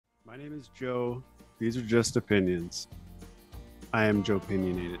My name is Joe. These are just opinions. I am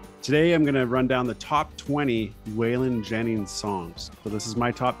Joepinionated. Today I'm going to run down the top 20 Waylon Jennings songs. So this is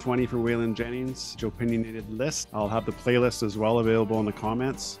my top 20 for Waylon Jennings, Joepinionated List. I'll have the playlist as well available in the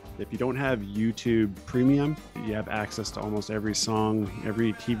comments. If you don't have YouTube Premium, you have access to almost every song,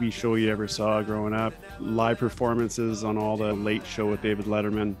 every TV show you ever saw growing up, live performances on all the Late Show with David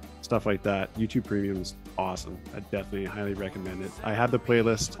Letterman, stuff like that. YouTube Premium is awesome. I definitely highly recommend it. I have the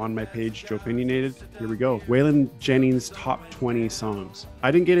playlist on my page, Joepinionated. Here we go. Waylon Jennings top 20 songs.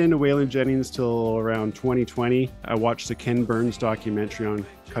 I didn't get into Waylon Jennings till around 2020. I watched the Ken Burns documentary on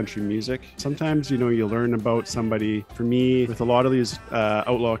country music. Sometimes, you learn about somebody. For me, with a lot of these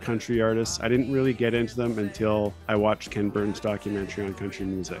outlaw country artists, I didn't really get into them until I watched Ken Burns documentary on country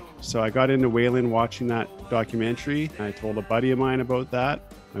music. So I got into Waylon watching that documentary. I told a buddy of mine about that.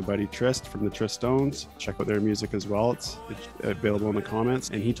 My buddy Trist from the Tristones. Check out their music as well. It's available in the comments.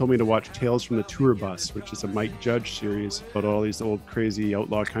 And he told me to watch Tales from the Tour Bus, which is a Mike Judge series about all these old crazy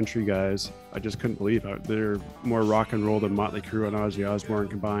outlaw country guys. I just couldn't believe it. They're more rock and roll than Motley Crue and Ozzy Osbourne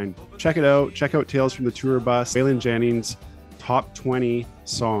combined. Check it out. Check out Tales from the Tour Bus. Waylon Jennings top 20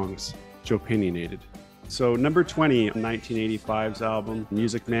 songs. Joepinionated. So number 20, 1985's album,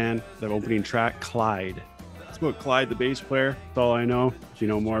 Music Man, the opening track, Clyde. It's about Clyde, the bass player. That's all I know. If you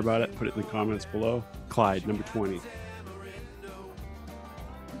know more about it, put it in the comments below. Clyde, number 20.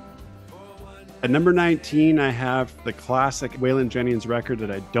 At number 19, I have the classic Waylon Jennings record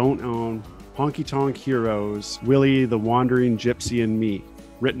that I don't own, Honky Tonk Heroes, Willie the Wandering Gypsy and Me,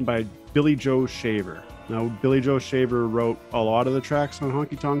 written by Billy Joe Shaver. Now, Billy Joe Shaver wrote a lot of the tracks on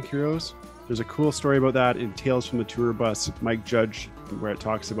Honky Tonk Heroes. There's a cool story about that in Tales from the Tour Bus, Mike Judge, where it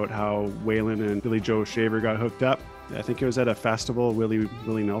talks about how Waylon and Billy Joe Shaver got hooked up. I think it was at a festival, Willie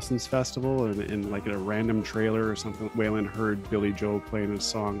Nelson's festival, or in like a random trailer or something. Waylon heard Billy Joe playing his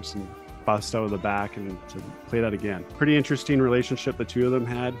songs and bust out of the back and to play that again. Pretty interesting relationship the two of them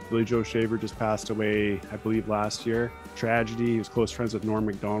had. Billy Joe Shaver just passed away, I believe, last year. Tragedy. He was close friends with Norm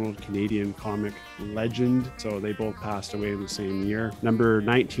Macdonald, Canadian comic legend. So they both passed away in the same year. Number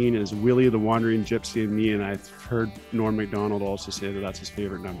 19 is Willie the Wandering Gypsy and Me, and I've heard Norm Macdonald also say that that's his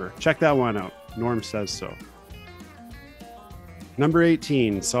favorite number. Check that one out. Norm says so. Number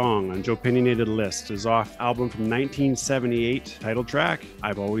 18 song on Joepinionated List is off album from 1978, title track,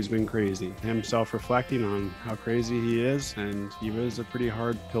 I've Always Been Crazy. Him self-reflecting on how crazy he is, and he was a pretty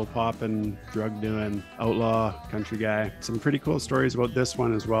hard pill-popping, drug-doing, outlaw country guy. Some pretty cool stories about this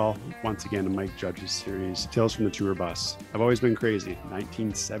one as well. Once again, a Mike Judge's series, Tales from the Tour Bus. I've Always Been Crazy,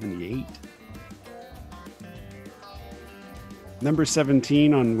 1978. Number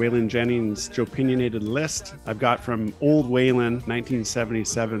 17 on Waylon Jennings' Joepinionated List, I've got from Old Waylon,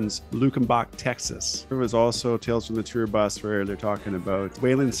 1977's Lukenbach, Texas. There was also Tales from the Tour Bus, where they're talking about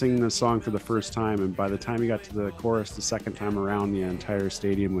Waylon singing the song for the first time, and by the time he got to the chorus the second time around, the entire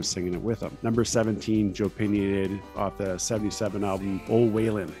stadium was singing it with him. Number 17, Joepinionated, off the 77 album Old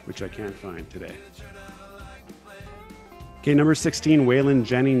Waylon, which I can't find today. Okay, number 16, Waylon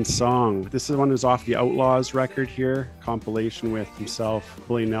Jennings song. This one is off the Outlaws record here, compilation with himself,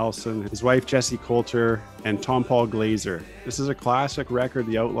 Willie Nelson, his wife Jessie Coulter, and Tom Paul Glazer. This is a classic record,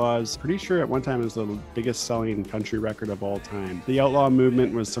 the Outlaws. Pretty sure at one time it was the biggest selling country record of all time. The Outlaw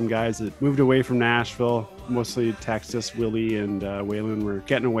movement was some guys that moved away from Nashville, mostly Texas. Willie and Waylon were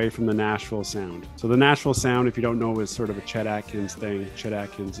getting away from the Nashville sound. So the Nashville sound, if you don't know, is sort of a Chet Atkins thing. Chet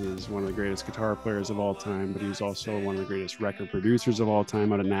Atkins is one of the greatest guitar players of all time, but he's also one of the greatest record producers of all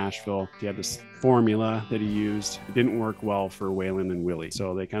time out of Nashville. He had this formula that he used. It didn't work well for Waylon and Willie.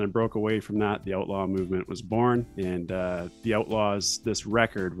 So they kind of broke away from that. The Outlaw movement was born, and the Outlaws, this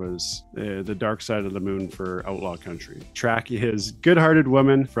record was the dark side of the moon for outlaw country. Track is Good Hearted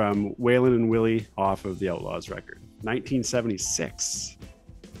Woman from Waylon and Willie off of the Outlaws record, 1976.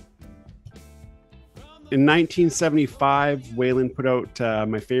 In 1975, Waylon put out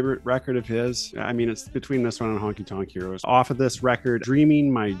my favorite record of his. I mean, it's between this one and Honky Tonk Heroes. Off of this record, Dreaming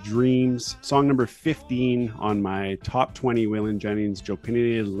My Dreams, song number 15 on my top 20 Waylon Jennings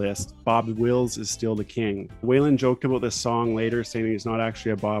Joepinionated List, Bob Wills Is Still the King. Waylon joked about this song later, saying he's not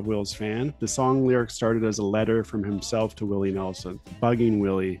actually a Bob Wills fan. The song lyrics started as a letter from himself to Willie Nelson, bugging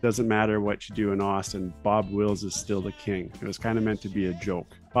Willie, doesn't matter what you do in Austin, Bob Wills is still the king. It was kind of meant to be a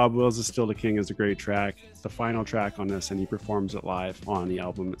joke. Bob Wills Is Still the King is a great track. It's the final track on this, and he performs it live on the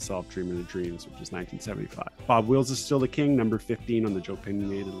album itself, Dreaming the Dreams, which is 1975. Bob Wills Is Still the King, number 15 on the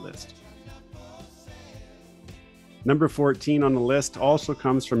Joepinionated List. Number 14 on the list also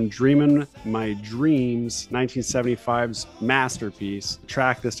comes from Dreamin' My Dreams, 1975's masterpiece. The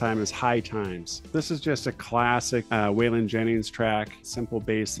track this time is High Times. This is just a classic Waylon Jennings track, simple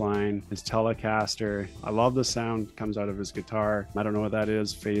bass line, his Telecaster. I love the sound comes out of his guitar. I don't know what that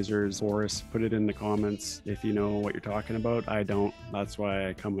is, phasers, chorus. Put it in the comments if you know what you're talking about. I don't. That's why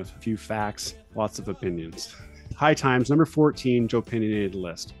I come with a few facts, lots of opinions. High Times, number 14, Joepinionated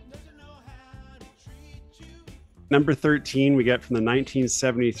List. Number 13, we get from the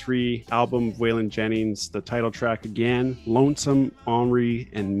 1973 album of Waylon Jennings, the title track again, Lonesome, Ornery,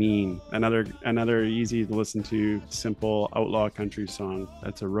 and Mean. Another easy to listen to, simple outlaw country song.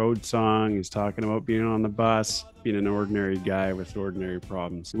 That's a road song. He's talking about being on the bus, being an ordinary guy with ordinary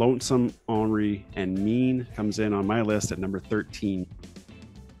problems. Lonesome, Ornery, and Mean comes in on my list at number 13.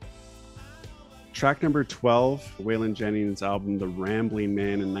 Track number 12, Waylon Jennings' album The Rambling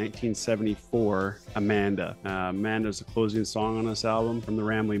Man in 1974, Amanda. Amanda's the closing song on this album from The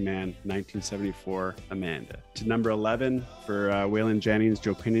Rambling Man, 1974, Amanda. To number 11 for Waylon Jennings'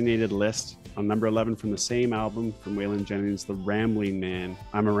 Joepinionated List. On number 11 from the same album from Waylon Jennings, The Rambling Man,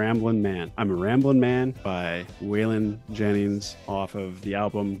 I'm a Ramblin' Man. I'm a Ramblin' Man by Waylon Jennings off of the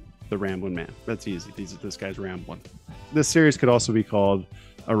album The Ramblin' Man. That's easy. This guy's rambling. This series could also be called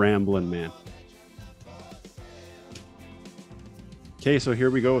A Ramblin' Man. Okay, so here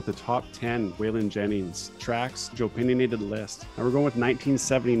we go with the top 10 Waylon Jennings tracks, Joepinionated List. Now we're going with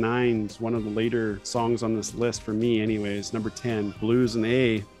 1979's one of the later songs on this list for me anyways. Number 10, Blues and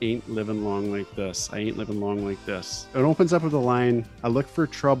A, Ain't Living Long Like This. I ain't living long like this. It opens up with the line, I looked for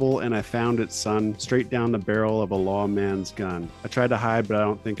trouble and I found it, son, straight down the barrel of a lawman's gun. I tried to hide, but I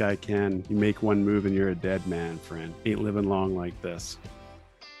don't think I can. You make one move and you're a dead man, friend. Ain't living long like this.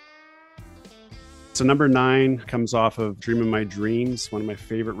 So number 9 comes off of Dreamin' My Dreams, one of my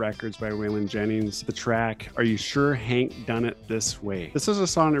favorite records by Waylon Jennings. The track, Are You Sure Hank Done It This Way? This is a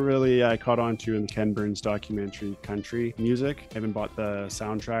song that really I caught on to in the Ken Burns documentary, Country Music. I haven't bought the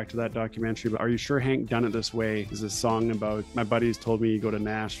soundtrack to that documentary, but Are You Sure Hank Done It This Way is a song about, my buddies told me, you go to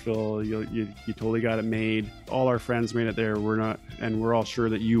Nashville, you totally got it made. All our friends made it there, we're not, and we're all sure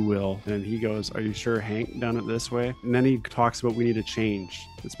that you will. And he goes, Are you sure Hank done it this way? And then he talks about we need to change.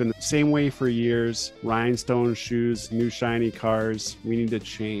 It's been the same way for years. Rhinestone shoes, new shiny cars. We need to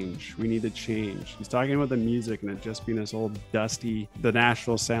change. We need to change. He's talking about the music and it just being this old dusty, the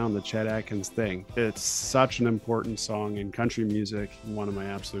Nashville sound, the Chet Atkins thing. It's such an important song in country music. One of my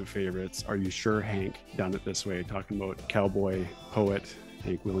absolute favorites. Are You Sure Hank Done It This Way? Talking about cowboy poet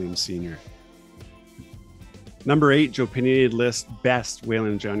Hank Williams Sr. Number 8, Joepinionated List, best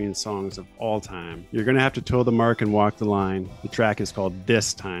Waylon Jennings songs of all time. You're going to have to toe the mark and walk the line. The track is called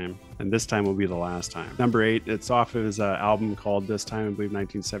This Time, and this time will be the last time. Number 8, it's off of his album called This Time, I believe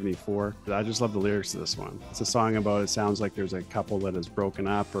 1974. I just love the lyrics to this one. It's a song about, it sounds like there's a couple that is broken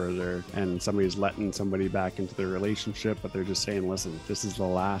up and somebody's letting somebody back into their relationship, but they're just saying, listen, this is the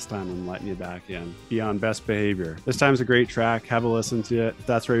last time I'm letting you back in. Be on best behavior. This time's a great track. Have a listen to it. If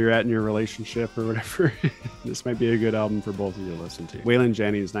that's where you're at in your relationship or whatever, this might be a good album for both of you to listen to. Waylon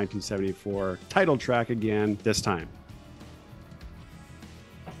Jennings, 1974, title track again, This Time.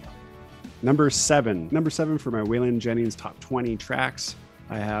 Number 7 for my Waylon Jennings top 20 tracks,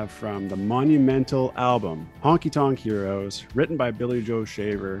 I have from the monumental album, Honky Tonk Heroes, written by Billy Joe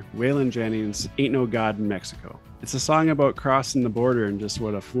Shaver, Waylon Jennings, Ain't No God in Mexico. It's a song about crossing the border and just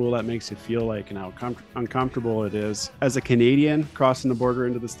what a fool that makes you feel like and how uncomfortable it is. As a Canadian, crossing the border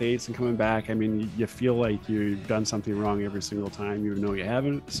into the States and coming back, I mean, you feel like you've done something wrong every single time, even though you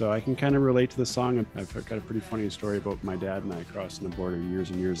haven't. So I can kind of relate to the song. I've got a pretty funny story about my dad and I crossing the border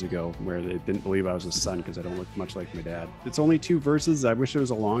years and years ago where they didn't believe I was his son because I don't look much like my dad. It's only 2 verses. I wish it was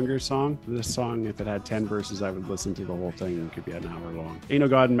a longer song. This song, if it had 10 verses, I would listen to the whole thing and it could be an hour long. Ain't No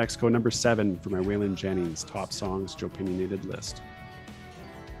God in Mexico, number 7 for my Waylon Jennings top songs, Joepinionated List.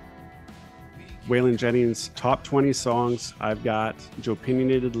 Waylon Jennings top 20 songs, I've got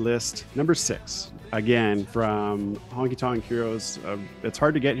Joepinionated List number 6. Again, from Honky Tonk Heroes. It's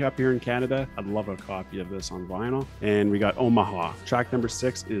hard to get up here in Canada. I'd love a copy of this on vinyl. And we got Omaha. Track number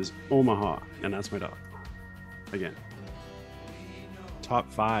 6 is Omaha, and that's my dog. Again. Top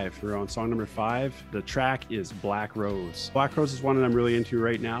 5. We're on song number 5. The track is Black Rose. Black Rose is one that I'm really into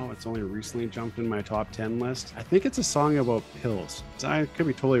right now. It's only recently jumped in my top 10 list. I think it's a song about pills. I could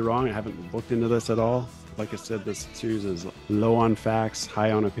be totally wrong. I haven't looked into this at all. Like I said, this series is low on facts,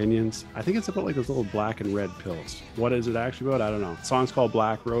 high on opinions. I think it's about like those little black and red pills. What is it actually about? I don't know. The song's called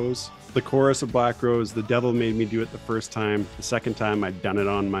Black Rose. The chorus of Black Rose, the devil made me do it the first time. The second time, I'd done it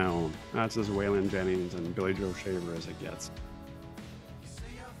on my own. That's as Waylon Jennings and Billy Joe Shaver as it gets.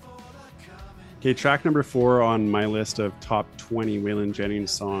 Okay, track number 4 on my list of top 20 Waylon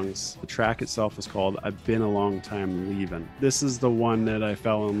Jennings songs. The track itself is called I've Been a Long Time Leavin'. This is the one that I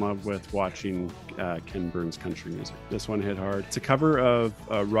fell in love with watching Ken Burns country music. This one hit hard. It's a cover of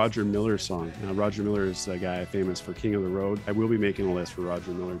a Roger Miller song. Now, Roger Miller is a guy famous for King of the Road. I will be making a list for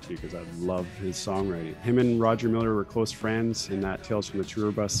Roger Miller too because I love his songwriting. Him and Roger Miller were close friends. In that Tales from the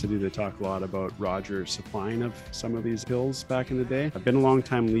Tour Bus City, they talk a lot about Roger supplying of some of these pills back in the day. I've been a long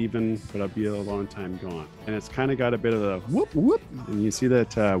time leaving, but I'll be a long time gone. And it's kind of got a bit of a whoop whoop. And you see that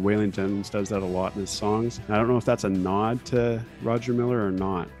Waylon Jennings does that a lot in his songs. And I don't know if that's a nod to Roger Miller or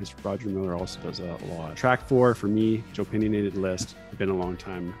not, because Roger Miller also does that a lot. Track 4 for me, Joepinionated List, I've Been a Long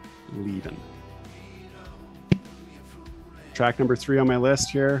Time Leaving. Track number 3 on my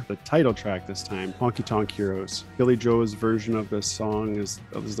list here, the title track this time, Honky Tonk Heroes. Billy Joe's version of this song is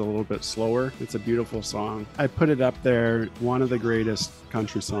a little bit slower. It's a beautiful song. I put it up there, one of the greatest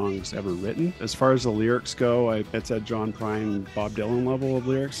country songs ever written. As far as the lyrics go, it's at John Prine, Bob Dylan level of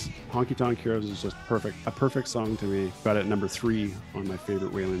lyrics. Honky Tonk Heroes is just perfect. A perfect song to me. Got it at number 3 on my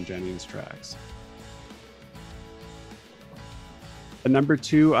favorite Waylon Jennings tracks. At number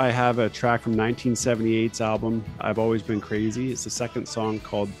 2, I have a track from 1978's album, I've Always Been Crazy. It's the second song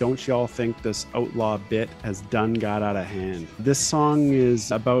called Don't Y'all Think This Outlaw Bit Has Done Got Out of Hand. This song is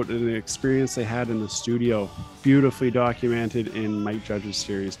about an experience they had in the studio, beautifully documented in Mike Judge's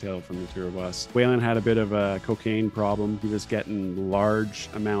series Tale from the Tour Bus. Waylon had a bit of a cocaine problem. He was getting large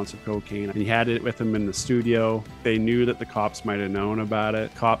amounts of cocaine. He had it with him in the studio. They knew that the cops might have known about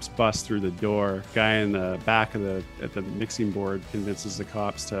it. Cops bust through the door. Guy in the back of the mixing board convinces the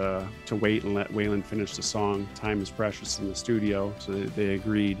cops to wait and let Waylon finish the song. Time is precious in the studio, so they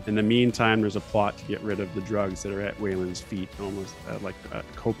agreed. In the meantime, there's a plot to get rid of the drugs that are at Waylon's feet, almost like a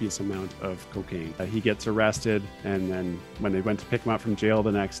copious amount of cocaine. He gets arrested, and then when they went to pick him up from jail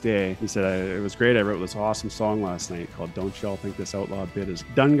the next day, he said, it was great, I wrote this awesome song last night called Don't Y'all Think This Outlaw Bit Is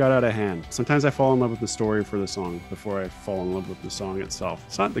Done Got Out of Hand. Sometimes I fall in love with the story for the song before I fall in love with the song itself.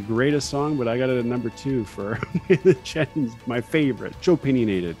 It's not the greatest song, but I got it at number 2 for Waylon Jennings, my favorite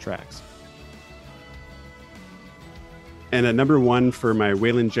Joepinionated tracks. And at number 1 for my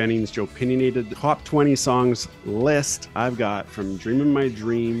Waylon Jennings Joepinionated top 20 songs list, I've got from Dreamin' My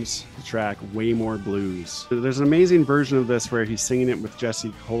Dreams, the track Way More Blues. There's an amazing version of this where he's singing it with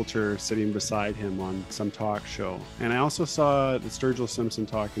Jesse Coulter sitting beside him on some talk show. And I also saw Sturgill Simpson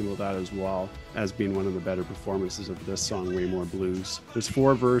talking about that as well as being one of the better performances of this song, Way More Blues. There's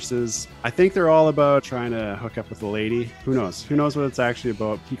 4 verses. I think they're all about trying to hook up with a lady. Who knows? Who knows what it's actually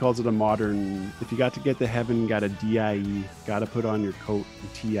about? He calls it a modern, if you got to get to heaven, got a DIE, got to put on your coat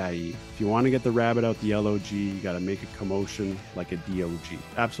and TIE. If you want to get the rabbit out the LOG, you got to make a commotion like a DOG.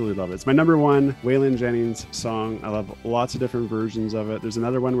 Absolutely love it. It's my number 1 Waylon Jennings song. I love lots of different versions of it. There's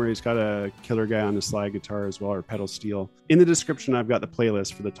another one where he's got a killer guy on the slide guitar as well, or pedal steel. In the description, I've got the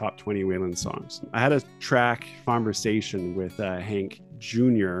playlist for the top 20 Waylon songs. I had a track conversation with Hank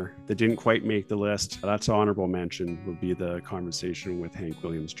Jr. that didn't quite make the list. That's an honorable mention, will be the conversation with Hank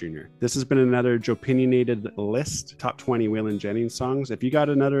Williams Jr. This has been another Joepinionated List, top 20 Waylon Jennings songs. If you got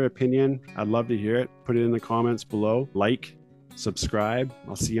another opinion, I'd love to hear it. Put it in the comments below. Like, subscribe.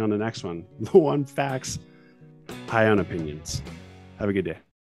 I'll see you on the next one. Low on facts, high on opinions. Have a good day.